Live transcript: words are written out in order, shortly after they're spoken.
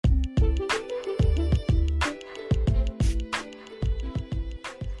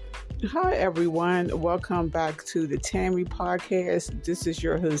Hi, everyone. Welcome back to the Tammy podcast. This is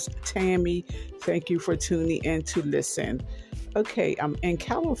your host, Tammy. Thank you for tuning in to listen. Okay, I'm in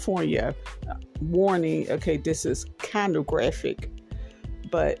California. Warning, okay, this is kind of graphic,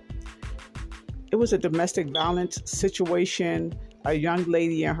 but it was a domestic violence situation. A young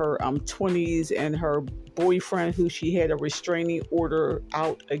lady in her 20s and her boyfriend, who she had a restraining order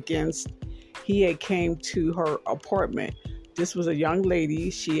out against, he had came to her apartment. This was a young lady.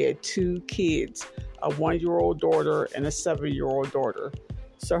 She had two kids, a 1-year-old daughter and a 7-year-old daughter.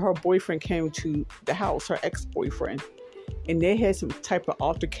 So her boyfriend came to the house, her ex-boyfriend, and they had some type of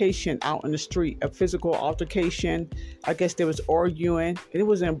altercation out in the street, a physical altercation. I guess they was arguing. It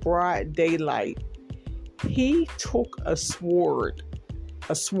was in broad daylight. He took a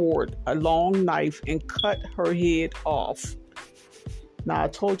long knife, and cut her head off. Now, I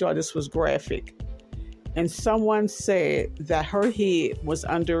told y'all this was graphic. And someone said that her head was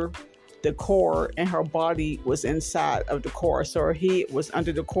under the car and her body was inside of the car. So her head was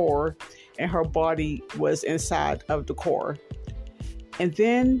under the car and her body was inside of the car. And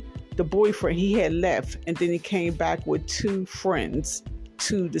then the boyfriend, he had left, and then he came back with two friends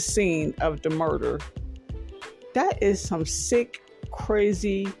to the scene of the murder. That is some sick,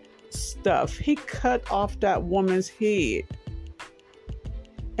 crazy stuff. He cut off that woman's head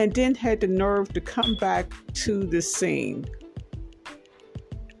and then had the nerve to come back to the scene.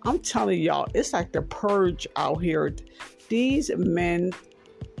 I'm telling y'all, it's like the purge out here. These men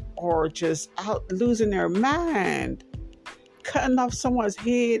are just out losing their mind, cutting off someone's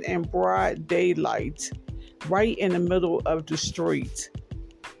head in broad daylight, right in the middle of the street.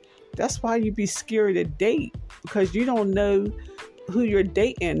 That's why you be scared to date, because you don't know who you're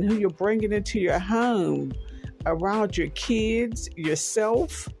dating, who you're bringing into your home, around your kids,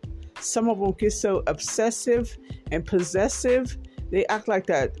 yourself. Some of them get so obsessive and possessive. They act like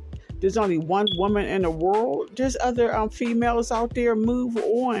that there's only one woman in the world. There's other females out there. Move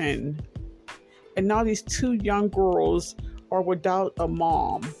on. And now these two young girls are without a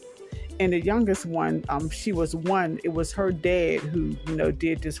mom. And the youngest one, she was one. It was her dad who,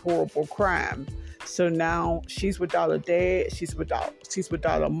 did this horrible crime. So now she's without a dad. She's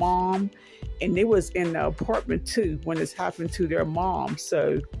without a mom. And they was in the apartment too when this happened to their mom.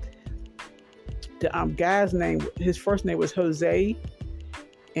 So the guy's name, his first name was Jose.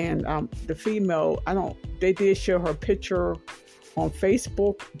 And the female, they did show her picture on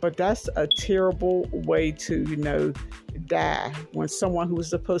Facebook, but that's a terrible way to, die. When someone who was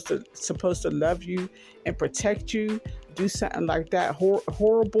supposed to love you and protect you do something like that,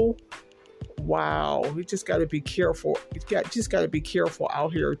 horrible. Wow, we just got to be careful. Just got to be careful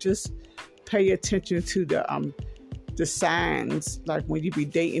out here. Just pay attention to the signs, like when you be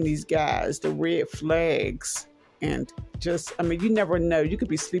dating these guys, the red flags, and you never know. You could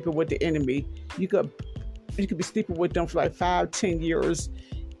be sleeping with the enemy. You could be sleeping with them for like 5-10 years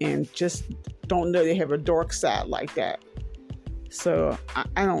and just don't know they have a dark side like that. So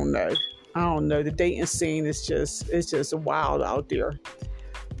I don't know. The dating scene is just wild out there.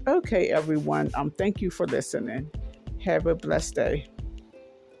 Okay, everyone. Thank you for listening. Have a blessed day.